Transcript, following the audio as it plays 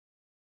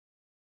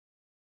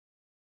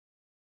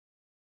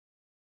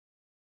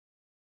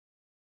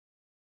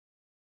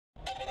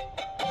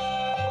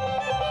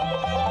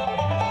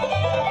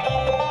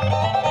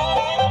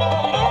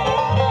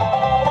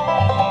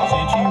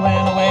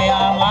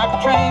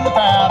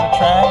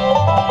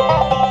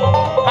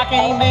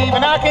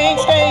I can't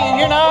stay and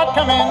you're not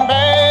coming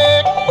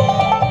back.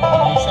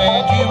 You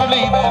said you were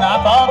leaving, I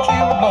thought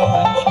you were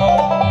blowing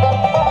smoke.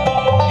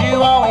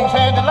 You always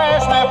had the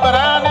last laugh, but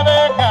I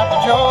never got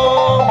the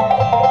joke.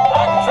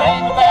 Like a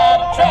train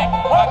without a track,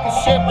 like a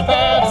ship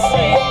without a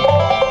sea,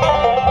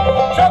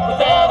 truck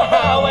without a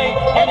highway,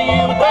 and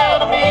you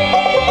without a me.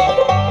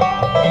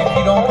 If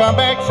you don't come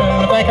back soon,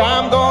 I think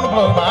I'm gonna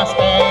blow my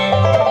stack.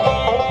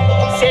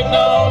 Sitting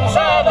on the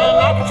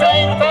sideline like a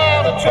train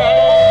without a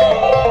track.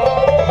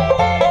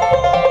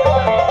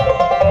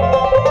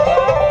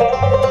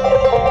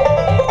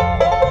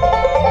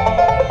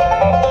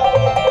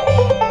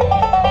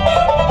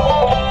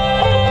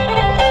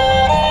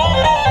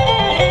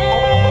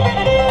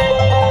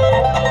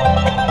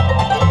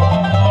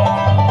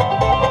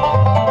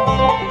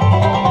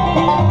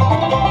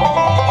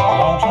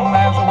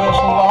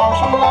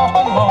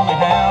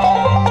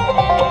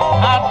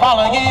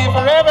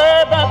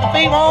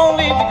 He won't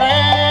leave the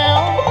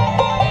ground.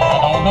 I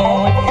don't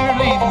know if you're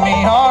leaving me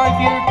or if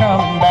you're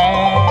coming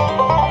back.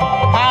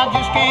 I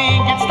just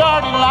can't get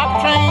started like a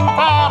train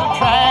without a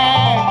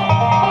track.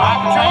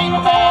 Like a train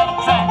without a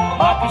track,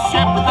 like a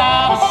ship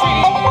without a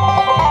sea,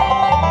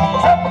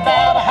 truck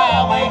without a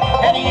highway,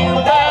 and you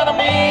without a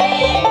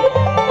me.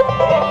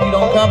 If you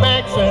don't come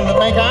back soon, I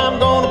think I'm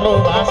gonna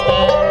blow my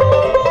stack.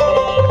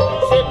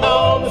 Sitting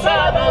on the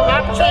sideline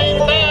like a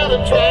train without a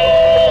track.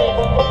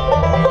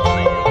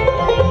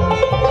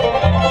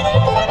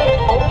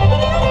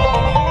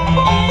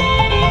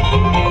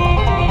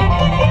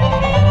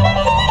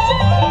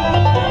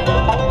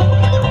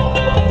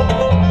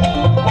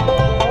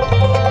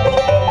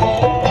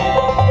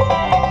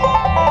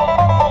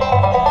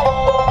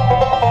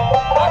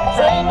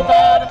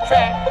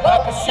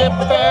 Ship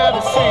without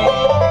a sea,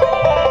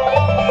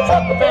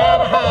 truck without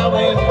a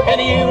highway,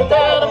 and you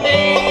without a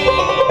me.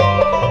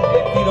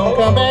 If you don't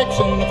come back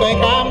soon, I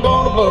think I'm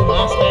gonna blow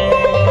my stack.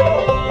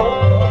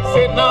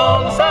 Sitting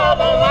on the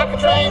sideline like a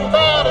train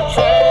without